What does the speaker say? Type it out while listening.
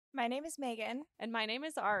My name is Megan, And my name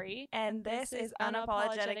is Ari. and this is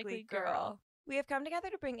Unapologetically Girl. We have come together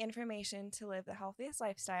to bring information to live the healthiest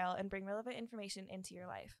lifestyle and bring relevant information into your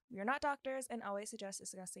life. We are not doctors and always suggest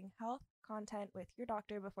discussing health content with your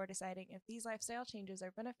doctor before deciding if these lifestyle changes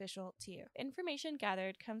are beneficial to you. Information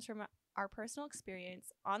gathered comes from our personal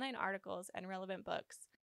experience, online articles, and relevant books.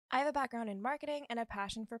 I have a background in marketing and a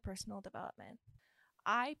passion for personal development.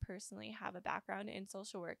 I personally have a background in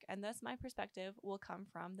social work, and thus my perspective will come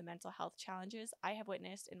from the mental health challenges I have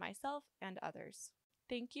witnessed in myself and others.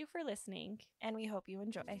 Thank you for listening. And we hope you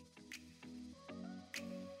enjoy.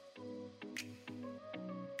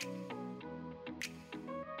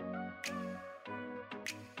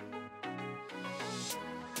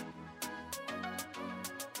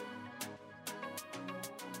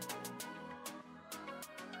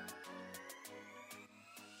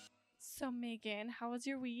 So, Megan, how was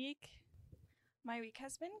your week? My week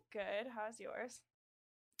has been good. How's yours?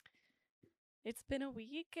 It's been a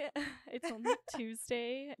week. It's only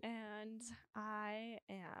Tuesday, and I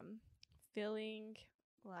am feeling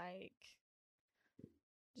like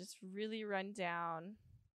just really run down.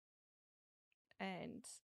 And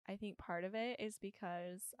I think part of it is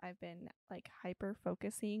because I've been like hyper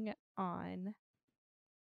focusing on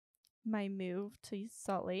my move to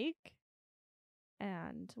Salt Lake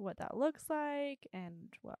and what that looks like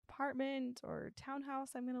and what apartment or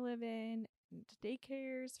townhouse I'm going to live in and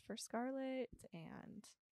daycares for Scarlett and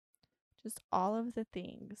just all of the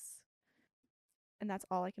things. And that's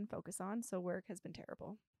all I can focus on. So work has been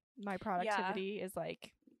terrible. My productivity is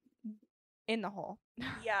like in the hole.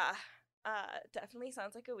 Yeah. Definitely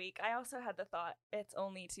sounds like a week. I also had the thought it's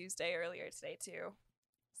only Tuesday earlier today too.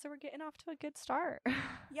 So we're getting off to a good start.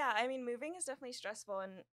 Yeah, I mean, moving is definitely stressful,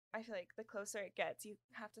 and I feel like the closer it gets, you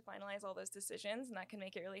have to finalize all those decisions, and that can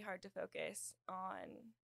make it really hard to focus on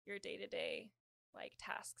your day-to-day like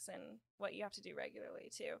tasks and what you have to do regularly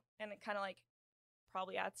too. And it kind of like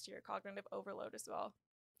probably adds to your cognitive overload as well.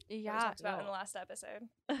 Yeah, we talked about in the last episode.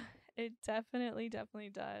 It definitely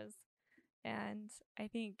does. And I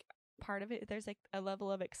think part of it, there's like a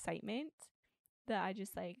level of excitement that I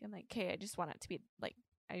just like, I'm like, okay, I just want it to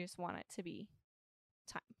be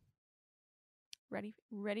time.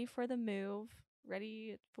 Ready for the move,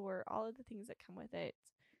 ready for all of the things that come with it.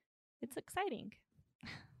 It's exciting.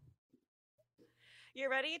 You're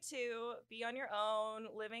ready to be on your own,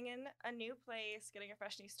 living in a new place, getting a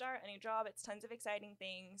fresh new start, a new job. It's tons of exciting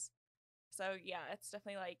things. So yeah, it's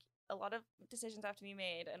definitely like a lot of decisions have to be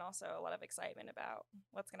made and also a lot of excitement about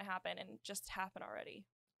what's going to happen and just happen already.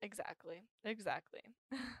 Exactly.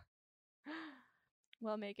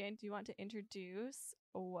 Well, Megan, do you want to introduce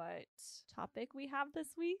what topic we have this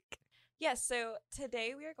week? Yes, so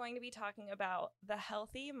today we are going to be talking about the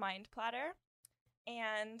healthy mind platter.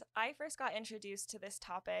 And I first got introduced to this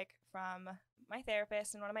topic from my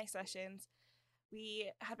therapist in one of my sessions.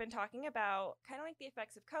 We had been talking about kind of like the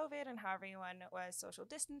effects of COVID and how everyone was social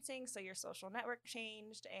distancing, so your social network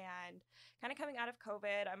changed, and kind of coming out of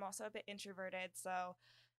COVID, I'm also a bit introverted, so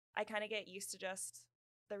I kind of get used to just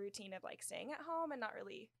the routine of like staying at home and not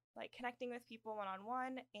really like connecting with people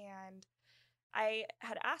one-on-one. And I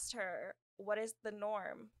had asked her, what is the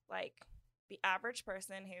norm? Like the average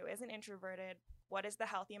person who isn't introverted, what is the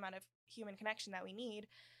healthy amount of human connection that we need?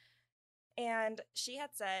 And she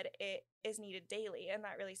had said it is needed daily, and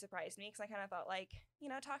that really surprised me because I kind of thought like,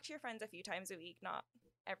 talk to your friends a few times a week, not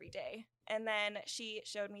every day. And then she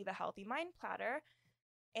showed me the healthy mind platter,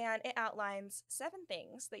 and it outlines 7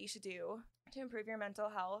 things that you should do to improve your mental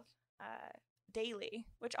health daily,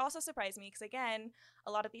 which also surprised me because, again,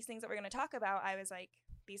 a lot of these things that we're going to talk about, I was like,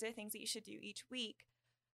 these are things that you should do each week,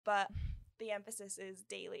 but the emphasis is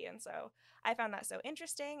daily. And so I found that so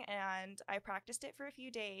interesting, and I practiced it for a few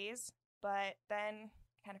days, but then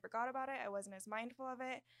I kind of forgot about it. I wasn't as mindful of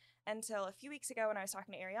it until a few weeks ago when I was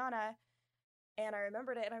talking to Ariana, and I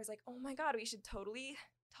remembered it, and I was like, oh my God, we should totally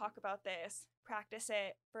talk about this, practice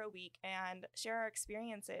it for a week, and share our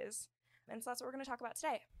experiences. And so that's what we're going to talk about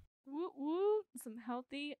today. Woo woo, some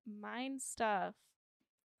healthy mind stuff.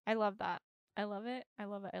 I love that. I love it.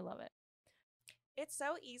 It's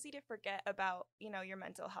so easy to forget about, your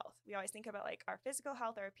mental health. We always think about like our physical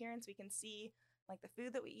health, our appearance. We can see like the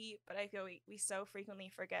food that we eat, but I feel we so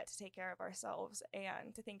frequently forget to take care of ourselves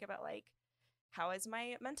and to think about like, how is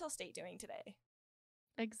my mental state doing today?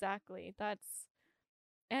 Exactly.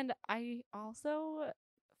 And I also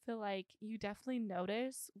feel like you definitely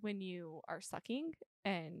notice when you are sucking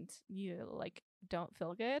and you like don't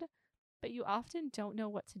feel good, but you often don't know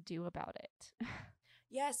what to do about it.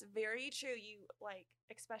 Yes, very true. You like,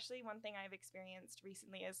 especially one thing I've experienced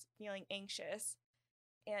recently is feeling anxious.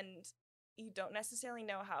 And, you don't necessarily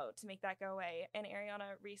know how to make that go away. And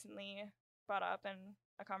Ariana recently brought up in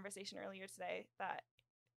a conversation earlier today that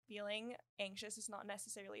feeling anxious is not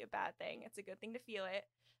necessarily a bad thing. It's a good thing to feel it.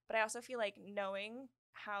 But I also feel like knowing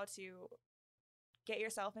how to get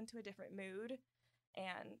yourself into a different mood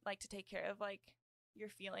and like to take care of like your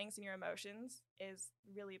feelings and your emotions is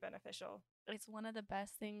really beneficial. It's one of the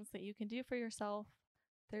best things that you can do for yourself.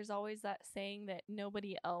 There's always that saying that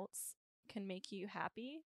nobody else can make you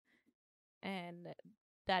happy. And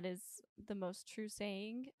that is the most true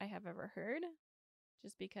saying I have ever heard,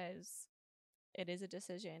 just because it is a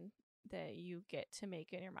decision that you get to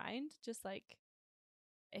make in your mind. Just like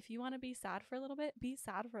if you want to be sad for a little bit, be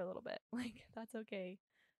sad for a little bit. Like, that's okay.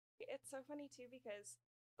 It's so funny too because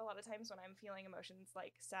a lot of times when I'm feeling emotions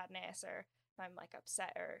like sadness or if I'm like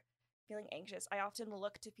upset or feeling anxious, I often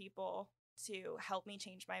look to people to help me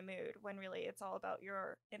change my mood when really it's all about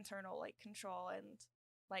your internal like control and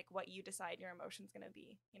like what you decide your emotion's going to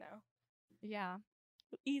be, you know? Yeah.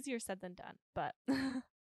 Easier said than done, but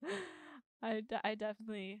I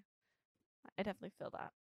definitely feel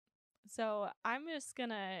that. So I'm just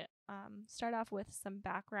gonna start off with some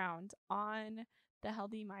background on the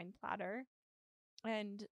Healthy Mind Platter,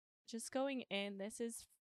 and just going in.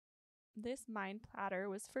 This Mind Platter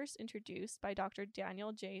was first introduced by Dr.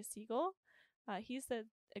 Daniel J. Siegel. He's the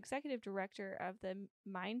executive director of the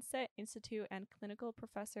Mindset Institute and clinical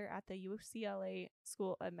professor at the UCLA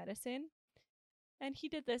School of Medicine. And he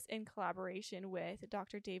did this in collaboration with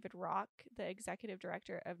Dr. David Rock, the executive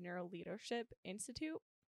director of Neuro Leadership Institute.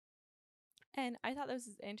 And I thought this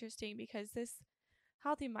was interesting because this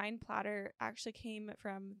Healthy Mind Platter actually came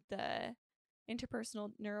from the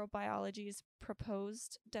interpersonal neurobiology's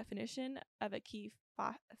proposed definition of a key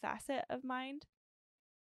facet of mind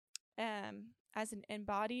as an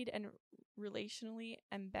embodied and relationally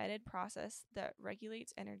embedded process that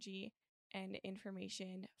regulates energy and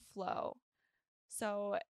information flow.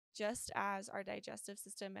 So just as our digestive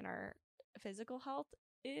system and our physical health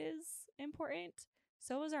is important,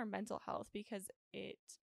 so is our mental health, because it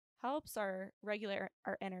helps regulate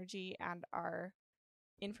our energy and our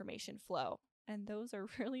information flow. And those are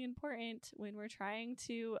really important when we're trying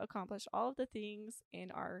to accomplish all of the things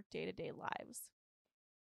in our day-to-day lives.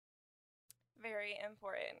 Very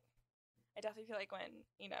important. I definitely feel like when,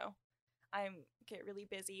 I get really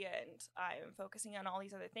busy and I'm focusing on all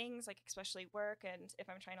these other things, like especially work, and if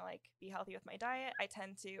I'm trying to like be healthy with my diet, I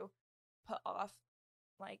tend to put off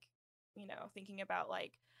like, thinking about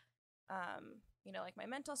like like my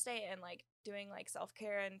mental state and like doing like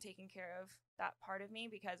self-care and taking care of that part of me,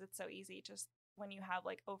 because it's so easy just when you have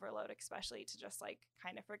like overload, especially, to just like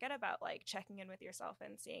kind of forget about like checking in with yourself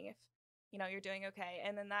and seeing if you're doing okay,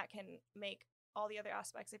 and then that can make all the other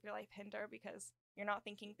aspects of your life hinder because you're not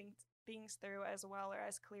thinking things through as well or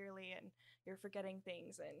as clearly, and you're forgetting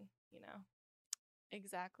things, and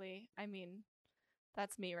Exactly. I mean,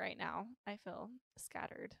 that's me right now. I feel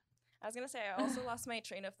scattered. I was gonna say I also lost my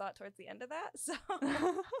train of thought towards the end of that, so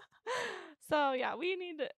so yeah, we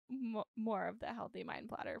need more of the Healthy Mind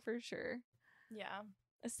Platter for sure. Yeah.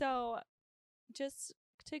 So just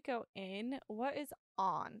to go in, what is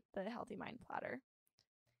on the Healthy Mind Platter?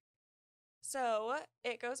 So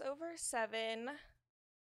it goes over 7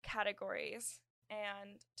 categories,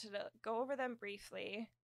 and to go over them briefly,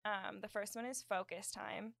 the first one is focus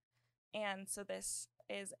time. And so this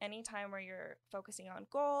is any time where you're focusing on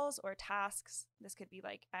goals or tasks. This could be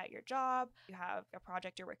like at your job, you have a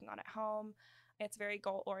project you're working on at home. It's very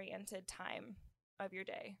goal-oriented time of your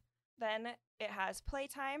day. Then it has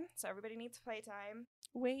playtime. So everybody needs playtime.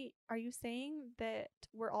 Wait, are you saying that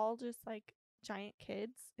we're all just like giant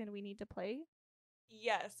kids and we need to play?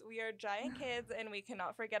 Yes, we are giant kids and we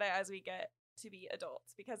cannot forget it as we get to be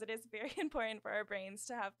adults, because it is very important for our brains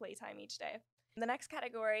to have playtime each day. The next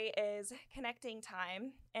category is connecting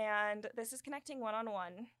time, and this is connecting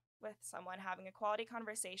one-on-one with someone, having a quality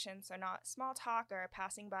conversation, so not small talk or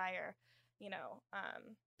passing by, or,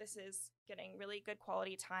 this is getting really good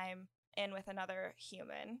quality time in with another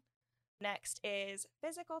human. Next is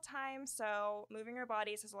physical time, so moving our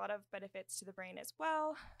bodies has a lot of benefits to the brain as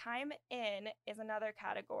well. Time in is another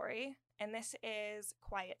category, and this is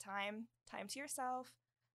quiet time, time to yourself,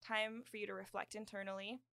 time for you to reflect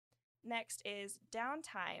internally. Next is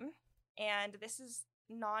downtime, and this is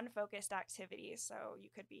non-focused activities. So you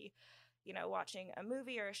could be, watching a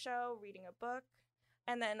movie or a show, reading a book.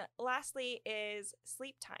 And then lastly is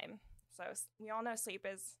sleep time. So we all know sleep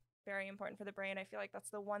is very important for the brain. I feel like that's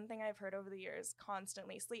the one thing I've heard over the years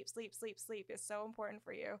constantly. Sleep, sleep, sleep, sleep is so important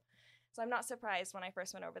for you. So I'm not surprised when I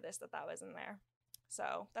first went over this that was in there.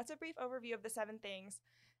 So that's a brief overview of the 7 things.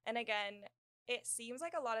 And again, it seems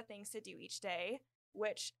like a lot of things to do each day,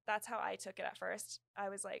 which that's how I took it at first. I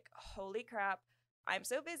was like, holy crap, I'm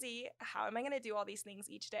so busy. How am I going to do all these things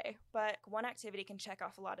each day? But one activity can check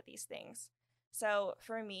off a lot of these things. So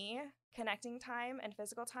for me, connecting time and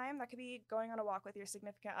physical time, that could be going on a walk with your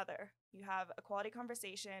significant other. You have a quality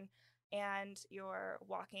conversation and you're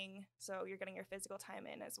walking, so you're getting your physical time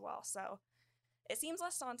in as well. So it seems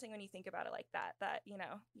less daunting when you think about it like that, you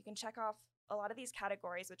can check off a lot of these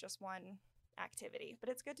categories with just one activity, but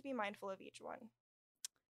it's good to be mindful of each one.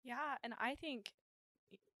 Yeah, and I think,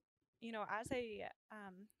 as I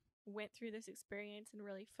went through this experience and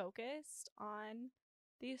really focused on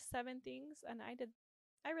these 7 things, and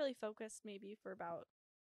I really focused maybe for about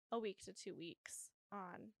a week to 2 weeks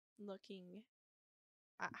on looking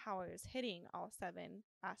at how I was hitting all 7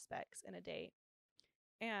 aspects in a day.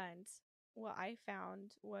 And what I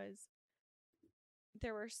found was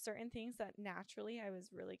there were certain things that naturally I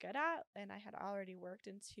was really good at and I had already worked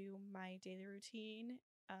into my daily routine.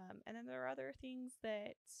 And then there were other things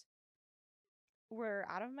that were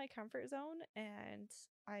out of my comfort zone and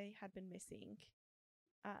I had been missing.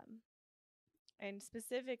 Um, and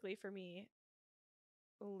specifically for me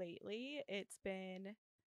lately, it's been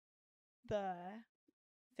the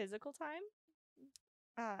physical time.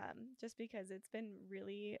 Just because it's been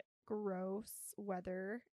really gross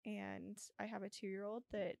weather and I have a 2-year-old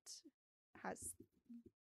that has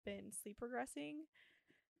been sleep regressing.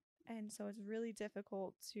 And so it's really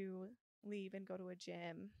difficult to leave and go to a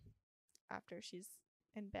gym after she's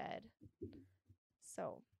in bed.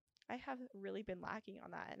 So I have really been lacking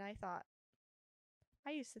on that. And I thought,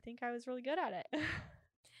 I used to think I was really good at it.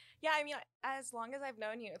 Yeah, I mean, as long as I've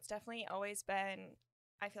known you, it's definitely always been,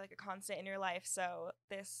 I feel like, a constant in your life. So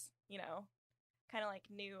this, kind of like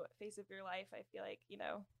new phase of your life, I feel like,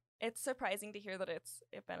 it's surprising to hear that it's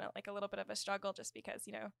been like a little bit of a struggle just because,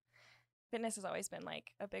 fitness has always been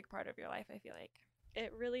like a big part of your life, I feel like.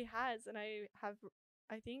 It really has. And I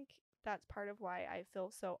think that's part of why I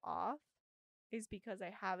feel so off is because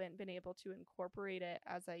I haven't been able to incorporate it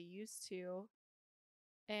as I used to.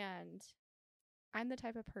 And I'm the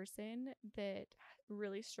type of person that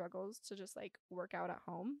really struggles to just like work out at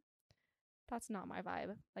home. That's not my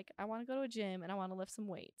vibe. Like I want to go to a gym and I want to lift some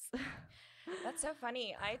weights. That's so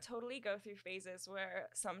funny. I totally go through phases where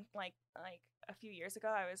some like a few years ago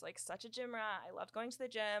I was like such a gym rat. I loved going to the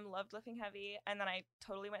gym, loved lifting heavy, and then I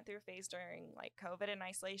totally went through a phase during like COVID and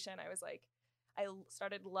isolation. I was like I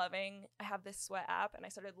started loving I have this sweat app and I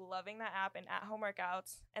started loving that app and at-home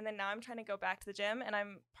workouts. And then now I'm trying to go back to the gym and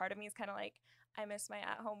part of me is kind of like I miss my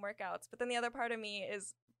at-home workouts. But then the other part of me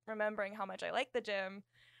is remembering how much I like the gym.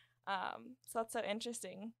 So that's so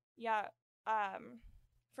interesting. Yeah.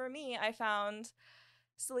 For me, I found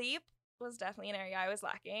sleep was definitely an area I was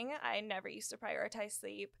lacking. I never used to prioritize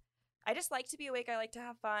sleep. I just like to be awake. I like to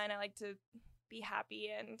have fun. I like to be happy.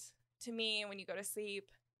 And to me, when you go to sleep,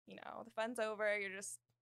 the fun's over. You're just,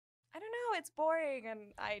 I don't know, it's boring.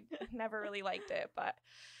 And I never really liked it. But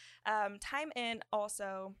time in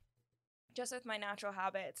also, just with my natural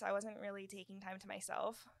habits, I wasn't really taking time to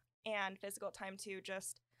myself and physical time too.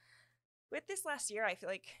 Just with this last year, I feel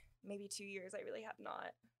like maybe 2 years, I really have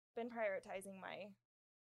not been prioritizing my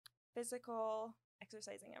physical,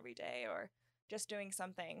 exercising every day, or just doing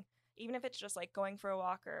something, even if it's just like going for a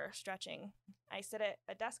walk or stretching. I sit at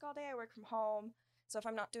a desk all day. I work from home. So if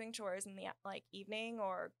I'm not doing chores in the like evening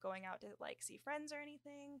or going out to like see friends or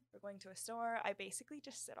anything or going to a store, I basically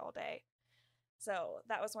just sit all day. So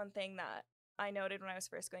that was one thing that I noted when I was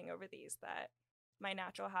first going over these, that my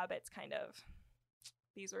natural habits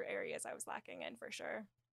these were areas I was lacking in for sure.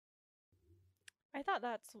 I thought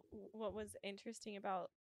that's what was interesting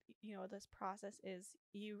about, this process is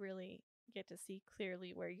you really get to see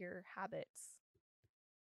clearly where your habits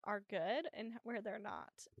are good and where they're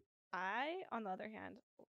not. I, on the other hand,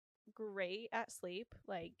 great at sleep.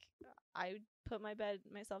 Like I put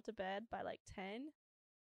myself to bed by like 10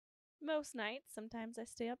 most nights. Sometimes I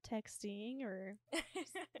stay up texting or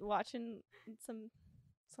watching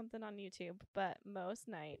something on YouTube, but most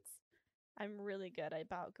nights I'm really good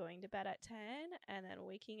about going to bed at 10 and then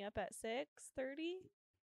waking up at 6:30.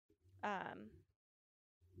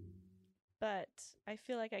 But I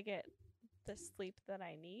feel like I get the sleep that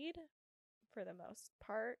I need for the most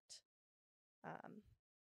part.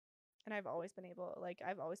 And I've always been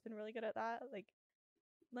really good at that. Like,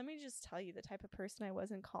 let me just tell you the type of person I was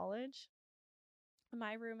in college.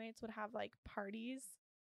 My roommates would have like parties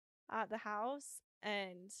at the house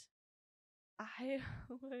and I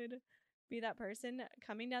would be that person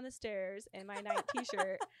coming down the stairs in my night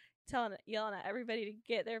t-shirt yelling at everybody to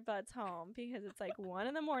get their butts home because it's like 1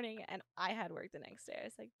 a.m. and I had work the next day.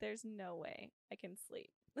 It's like, there's no way I can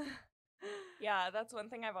sleep. Yeah, that's one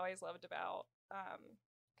thing I've always loved about,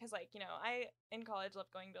 because, like, I, in college,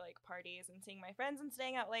 loved going to, like, parties and seeing my friends and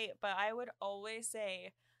staying out late, but I would always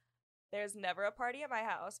say there's never a party at my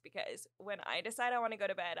house because when I decide I want to go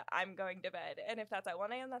to bed, I'm going to bed. And if that's at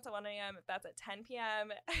 1 a.m., that's at 1 a.m. If that's at 10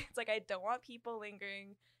 p.m., it's like I don't want people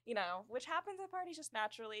lingering, which happens at parties just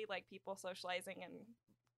naturally, like people socializing and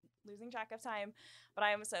losing track of time. But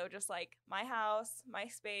I am so just like my house, my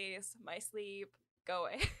space, my sleep, go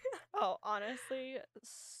away. Oh, honestly,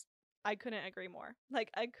 I couldn't agree more.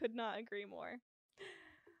 Like, I could not agree more.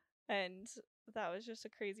 And that was just a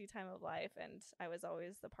crazy time of life, and I was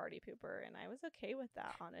always the party pooper, and I was okay with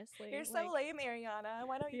that, honestly. You're so lame, Ariana.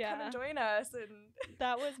 Why don't you come and Yeah. join us and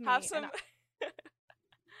That was me. have some?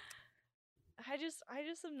 I just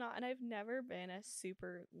am not, and I've never been a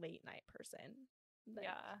super late night person. Like,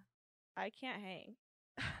 Yeah. I can't hang.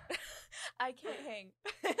 I can't hang.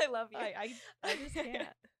 I love you. I just can't.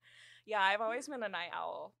 Yeah, I've always been a night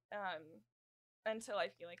owl. Until I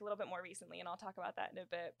feel like a little bit more recently, and I'll talk about that in a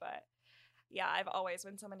bit. But yeah, I've always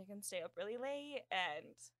been someone who can stay up really late,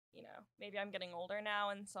 and maybe I'm getting older now,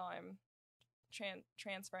 and so I'm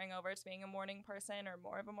transferring over to being a morning person or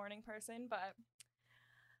more of a morning person. But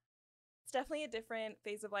it's definitely a different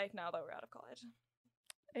phase of life now that we're out of college.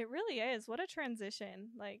 It really is. What a transition.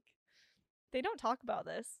 Like, they don't talk about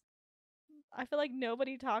this. I feel like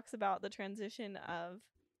nobody talks about the transition of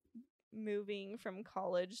moving from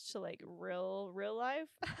college to like real life.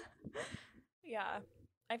 Yeah.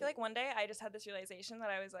 I feel like one day I just had this realization that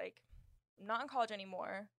I was like, I'm not in college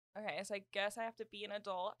anymore. Okay, so I guess I have to be an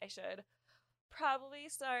adult. I should probably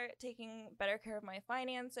start taking better care of my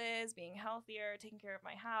finances, being healthier, taking care of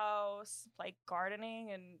my house, like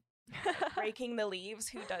gardening and raking the leaves.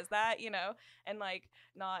 Who does that, and like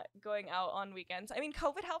not going out on weekends. I mean,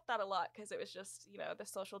 COVID helped that a lot because it was just, the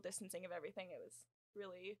social distancing of everything. It was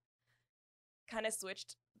really kind of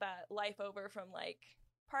switched that life over from like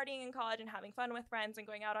partying in college and having fun with friends and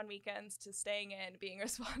going out on weekends to staying in, being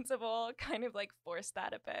responsible, kind of like forced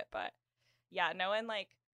that a bit. But yeah, no one like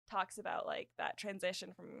talks about like that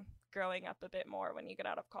transition from growing up a bit more when you get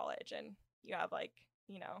out of college and you have like,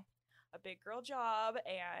 a big girl job,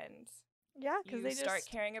 and yeah, because they start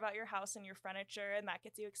caring about your house and your furniture, and that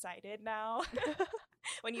gets you excited now.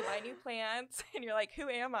 When you buy new plants and you're like, who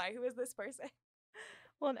am I? Who is this person?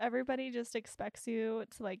 Well, and everybody just expects you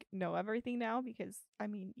to like know everything now because I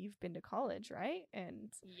mean, you've been to college, right?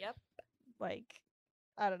 And yep. Like,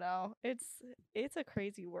 I don't know. It's a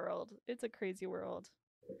crazy world. It's a crazy world.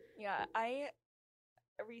 Yeah, I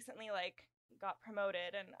recently like got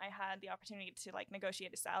promoted and I had the opportunity to like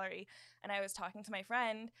negotiate a salary, and I was talking to my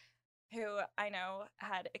friend who I know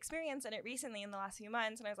had experience in it recently in the last few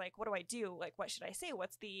months, and I was like, what do I do? Like, what should I say?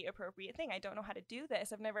 What's the appropriate thing? I don't know how to do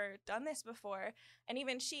this. I've never done this before. And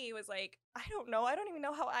even she was like, I don't know. I don't even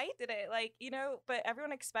know how I did it. Like, but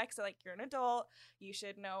everyone expects that like you're an adult, you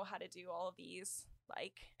should know how to do all of these,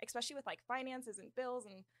 like, especially with like finances and bills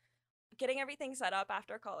and getting everything set up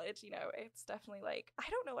after college. It's definitely like, I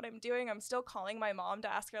don't know what I'm doing. I'm still calling my mom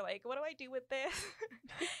to ask her like, what do I do with this?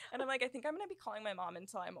 And I'm like, I think I'm gonna be calling my mom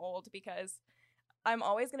until I'm old because I'm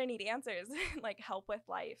always gonna need answers and like help with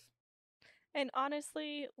life. And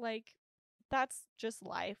honestly, like, that's just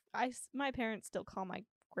life. My parents still call my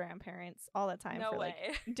grandparents all the time for like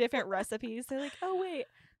different recipes. They're like, oh wait,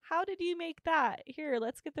 how did you make that? Here,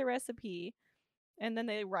 let's get the recipe. And then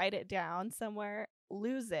they write it down somewhere,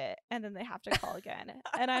 lose it, and then they have to call again.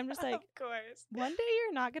 And I'm just like, of course, one day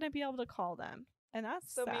you're not going to be able to call them. And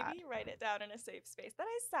that's so sad. Maybe write it down in a safe space. That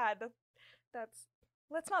is sad. That's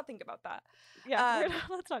let's not think about that. Yeah,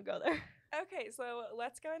 let's not go there. Okay, so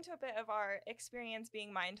let's go into a bit of our experience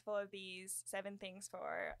being mindful of these 7 things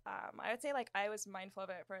for, I would say like I was mindful of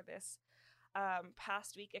it for this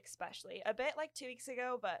past week especially. A bit like 2 weeks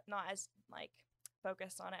ago, but not as like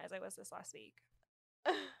focused on it as I was this last week.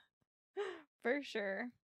 For sure.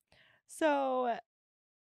 So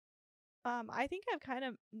I think I've kind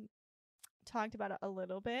of talked about it a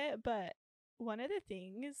little bit, but one of the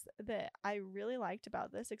things that I really liked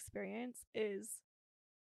about this experience is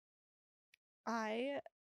I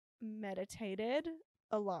meditated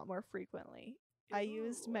a lot more frequently. Ooh. I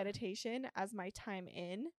used meditation as my time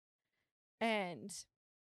in, and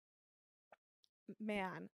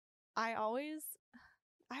man, I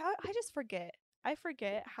just forget. I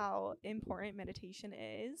forget how important meditation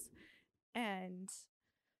is, and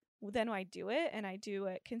then I do it, and I do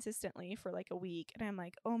it consistently for like a week, and I'm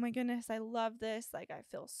like, oh my goodness, I love this. Like, I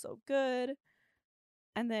feel so good.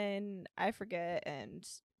 And then I forget and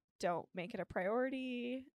don't make it a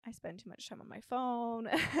priority. I spend too much time on my phone.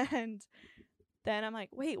 And then I'm like,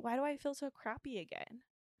 wait, why do I feel so crappy again?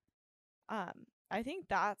 I think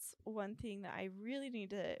that's one thing that I really need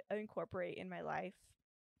to incorporate in my life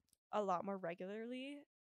a lot more regularly.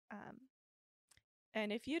 Um,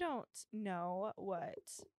 and if you don't know what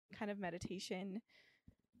kind of meditation,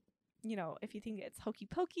 if you think it's hokey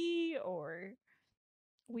pokey or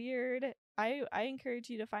weird, I encourage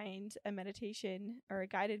you to find a meditation or a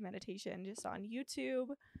guided meditation just on YouTube.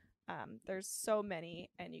 There's so many,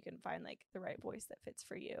 and you can find like the right voice that fits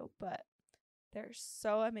for you, but they're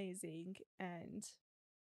so amazing, and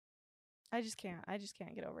I just can't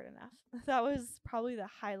get over it enough. That was probably the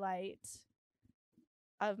highlight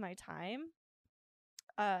of my time.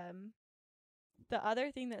 The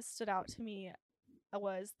other thing that stood out to me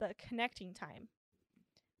was the connecting time.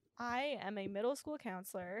 I am a middle school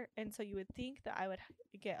counselor, and so you would think that I would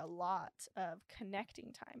get a lot of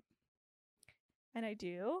connecting time. And I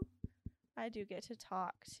do. I do get to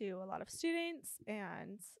talk to a lot of students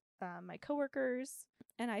and my coworkers,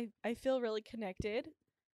 and I feel really connected.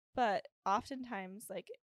 But oftentimes, like,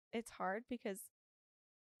 it's hard because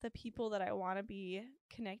the people that I want to be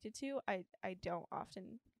connected to, I don't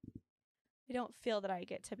feel that I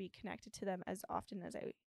get to be connected to them as often as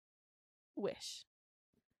I wish.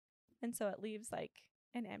 And so it leaves like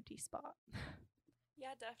an empty spot.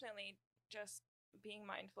 Yeah, definitely. Just being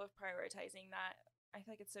mindful of prioritizing that. I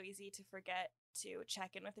feel like it's so easy to forget to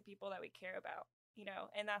check in with the people that we care about,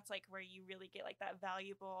 and that's like where you really get like that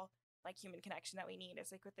valuable like human connection that we need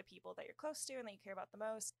is like with the people that you're close to and that you care about the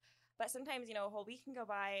most. But sometimes, a whole week can go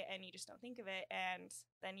by and you just don't think of it, and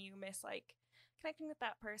then you miss like connecting with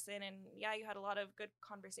that person. And yeah, you had a lot of good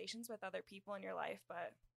conversations with other people in your life,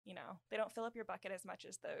 but they don't fill up your bucket as much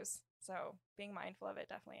as those. So being mindful of it,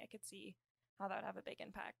 definitely, I could see how that would have a big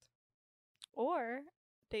impact. Or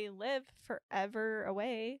they live forever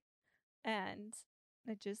away, and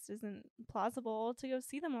it just isn't plausible to go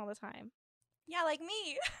see them all the time. Yeah, like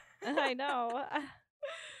me. I know.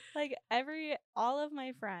 Like all of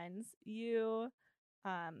my friends,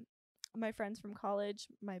 my friends from college,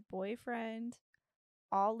 my boyfriend,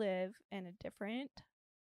 all live in a different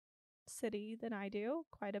city than I do,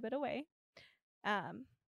 quite a bit away.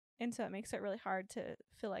 And so it makes it really hard to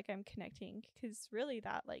feel like I'm connecting, because really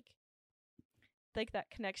that like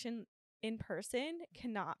that connection in person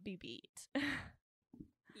cannot be beat.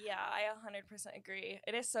 Yeah, I 100% agree.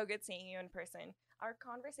 It is so good seeing you in person. Our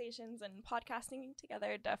conversations and podcasting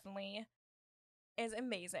together definitely is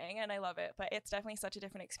amazing, and I love it, but it's definitely such a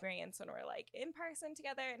different experience when we're like in person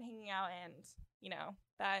together and hanging out, and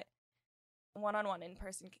that one-on-one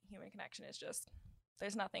in-person human connection is just,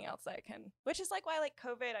 there's nothing else that can, which is like why like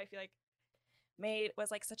COVID, I feel like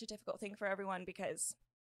was like such a difficult thing for everyone, because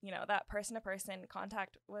that person-to-person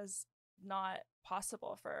contact was not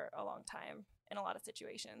possible for a long time in a lot of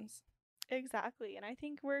situations. Exactly. And I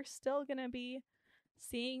think we're still going to be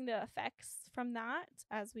seeing the effects from that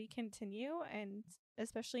as we continue, and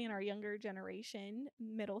especially in our younger generation,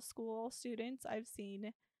 middle school students, I've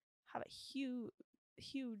seen have a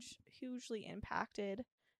hugely impacted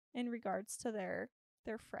in regards to their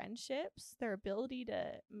friendships, their ability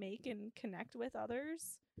to make and connect with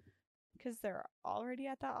others, because they're already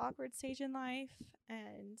at that awkward stage in life.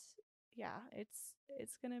 And yeah,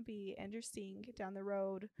 it's going to be interesting down the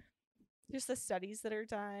road, just the studies that are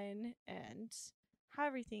done and how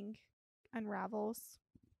everything unravels.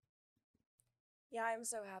 Yeah, I'm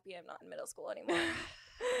so happy I'm not in middle school anymore.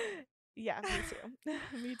 Yeah, me too.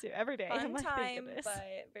 Me too. Every day. Fun I'm like, time,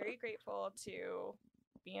 but very grateful to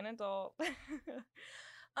be an adult.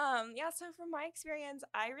 Yeah, so from my experience,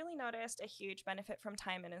 I really noticed a huge benefit from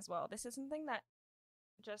time in as well. This is something that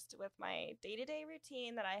just with my day-to-day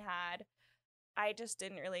routine that I had, I just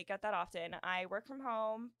didn't really get that often. I work from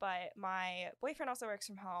home, but my boyfriend also works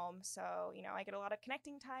from home. So, I get a lot of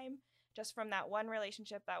connecting time just from that one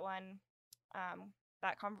relationship,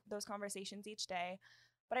 those conversations each day.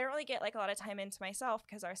 But I don't really get like a lot of time into myself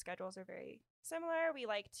because our schedules are very similar. We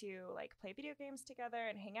like to like play video games together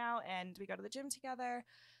and hang out, and we go to the gym together.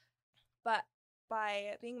 But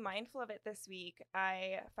by being mindful of it this week,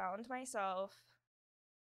 I found myself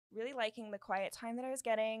really liking the quiet time that I was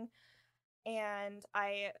getting. And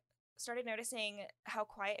I started noticing how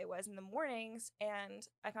quiet it was in the mornings, and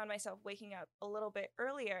I found myself waking up a little bit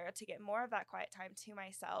earlier to get more of that quiet time to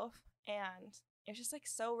myself. And it was just like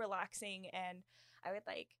so relaxing, and I would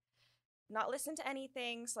like not listen to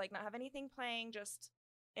anything, so like not have anything playing, just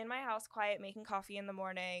in my house quiet, making coffee in the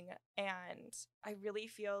morning, and I really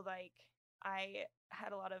feel like I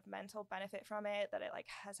had a lot of mental benefit from it, that it like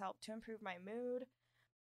has helped to improve my mood.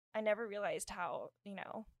 I never realized how,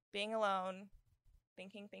 being alone,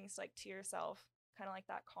 thinking things like to yourself, kind of like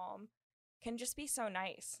that calm, can just be so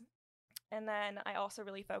nice. And then I also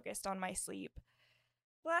really focused on my sleep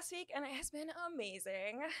last week, and it has been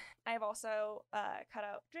amazing. I've also cut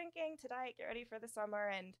out drinking to diet, get ready for the summer,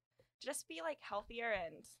 and just be like healthier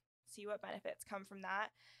and see what benefits come from that.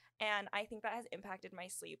 And I think that has impacted my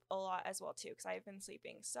sleep a lot as well too, because I've been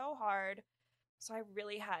sleeping so hard. So I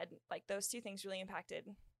really had like those two things really impacted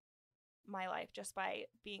my life just by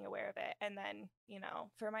being aware of it. And then,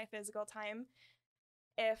 for my physical time,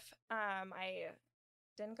 if I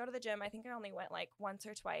didn't go to the gym, I think I only went like once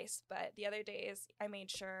or twice, but the other days I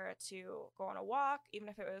made sure to go on a walk, even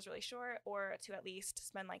if it was really short, or to at least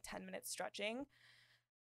spend like 10 minutes stretching.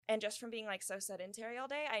 And just from being like so sedentary all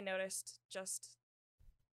day, I noticed just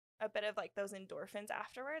a bit of like those endorphins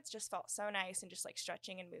afterwards just felt so nice, and just like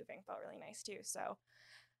stretching and moving felt really nice too. So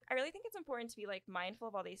I really think it's important to be like mindful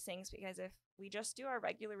of all these things, because if we just do our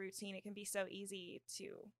regular routine, it can be so easy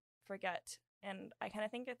to forget. And I kind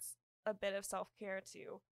of think it's a bit of self-care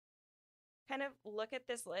to kind of look at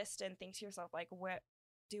this list and think to yourself, like, what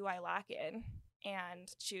do I lack in? And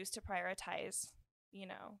choose to prioritize,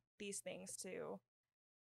 these things to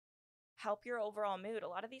help your overall mood. A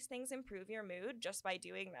lot of these things improve your mood just by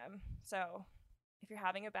doing them. So if you're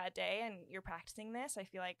having a bad day and you're practicing this, I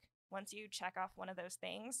feel like once you check off one of those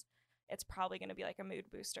things, it's probably going to be like a mood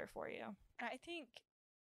booster for you. I think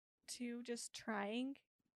too, just trying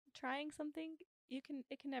something, it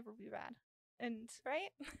can never be bad. And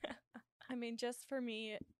right? I mean, just for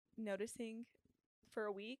me, noticing for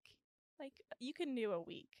a week, like you can do a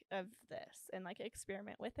week of this and like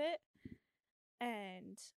experiment with it,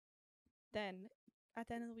 and then at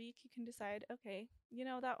the end of the week you can decide, okay,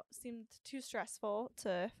 that seemed too stressful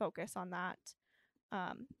to focus on that,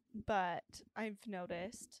 but I've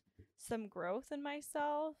noticed some growth in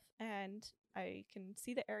myself, and I can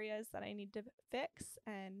see the areas that I need to fix,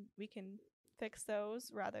 and we can fix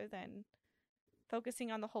those rather than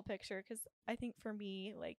focusing on the whole picture. Because I think for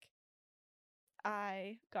me, like,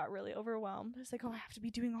 I got really overwhelmed. I was like, oh, I have to be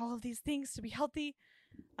doing all of these things to be healthy.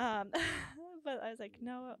 But I was like,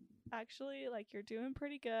 no, actually, like, you're doing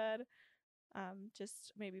pretty good.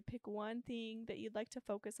 Just maybe pick one thing that you'd like to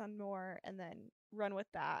focus on more, and then run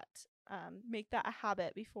with that. Make that a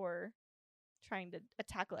habit before trying to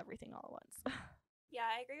tackle everything all at once. Yeah,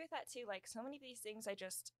 I agree with that too. Like, so many of these things I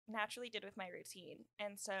just naturally did with my routine.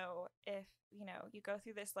 And so if, you go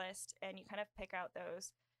through this list and you kind of pick out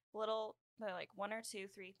those little, like 1 or 2,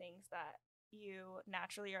 3 things that you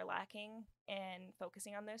naturally are lacking in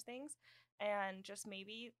focusing on those things, and just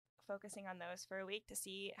maybe focusing on those for a week to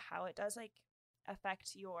see how it does like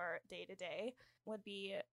affect your day to day, would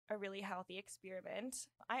be a really healthy experiment.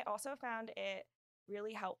 I also found it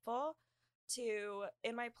really helpful to,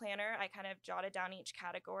 in my planner, I kind of jotted down each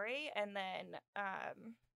category, and then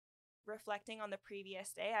reflecting on the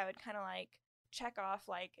previous day, I would kind of like check off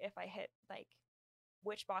like if I hit like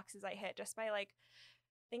which boxes I hit, just by like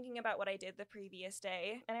thinking about what I did the previous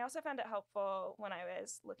day. And I also found it helpful when I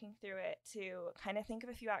was looking through it to kind of think of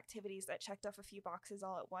a few activities that checked off a few boxes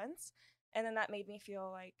all at once. And then that made me feel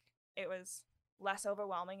like it was less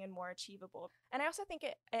overwhelming and more achievable. And I also think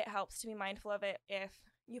it helps to be mindful of it if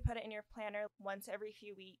you put it in your planner once every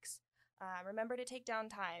few weeks. Remember to take down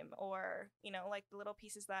time, or, like the little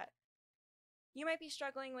pieces that you might be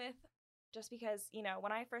struggling with. Just because,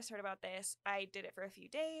 when I first heard about this, I did it for a few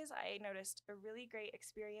days. I noticed a really great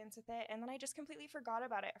experience with it, and then I just completely forgot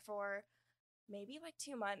about it for maybe like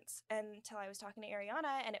 2 months, until I was talking to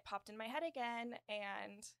Ariana and it popped in my head again.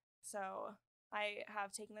 And so I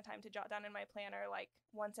have taken the time to jot down in my planner like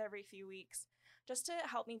once every few weeks, just to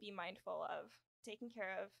help me be mindful of taking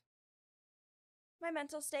care of my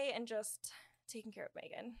mental state and just taking care of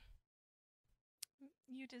Megan.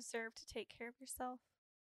 You deserve to take care of yourself.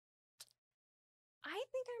 I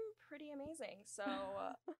think I'm pretty amazing, so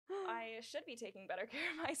I should be taking better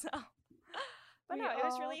care of myself. But no, it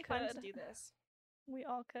was really fun to do this. We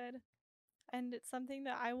all could. And it's something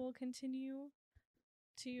that I will continue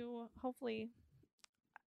to hopefully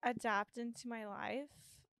adapt into my life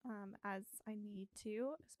as I need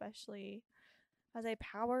to, especially as I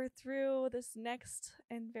power through this next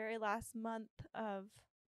and very last month of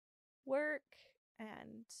work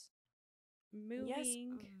and moving. Yes,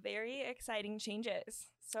 very exciting changes.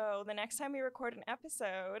 So the next time we record an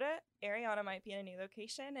episode, Ariana might be in a new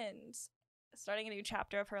location and starting a new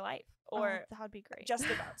chapter of her life. Or that would be great. Just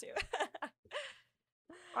about to.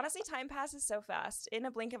 Honestly, time passes so fast. In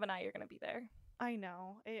a blink of an eye, you're going to be there. I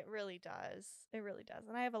know. It really does. It really does.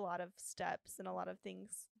 And I have a lot of steps and a lot of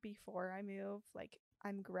things before I move. Like,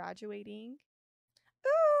 I'm graduating.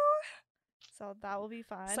 Ooh! So that will be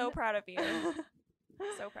fun. So proud of you.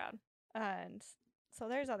 So proud. And so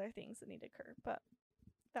there's other things that need to occur. But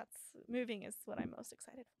moving is what I'm most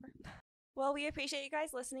excited for. Well, we appreciate you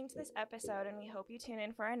guys listening to this episode, and we hope you tune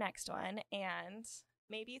in for our next one. And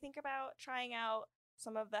maybe think about trying out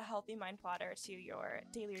some of the Healthy Mind Platter to your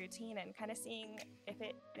daily routine and kind of seeing if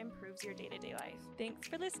it improves your day-to-day life. Thanks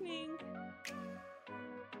for listening.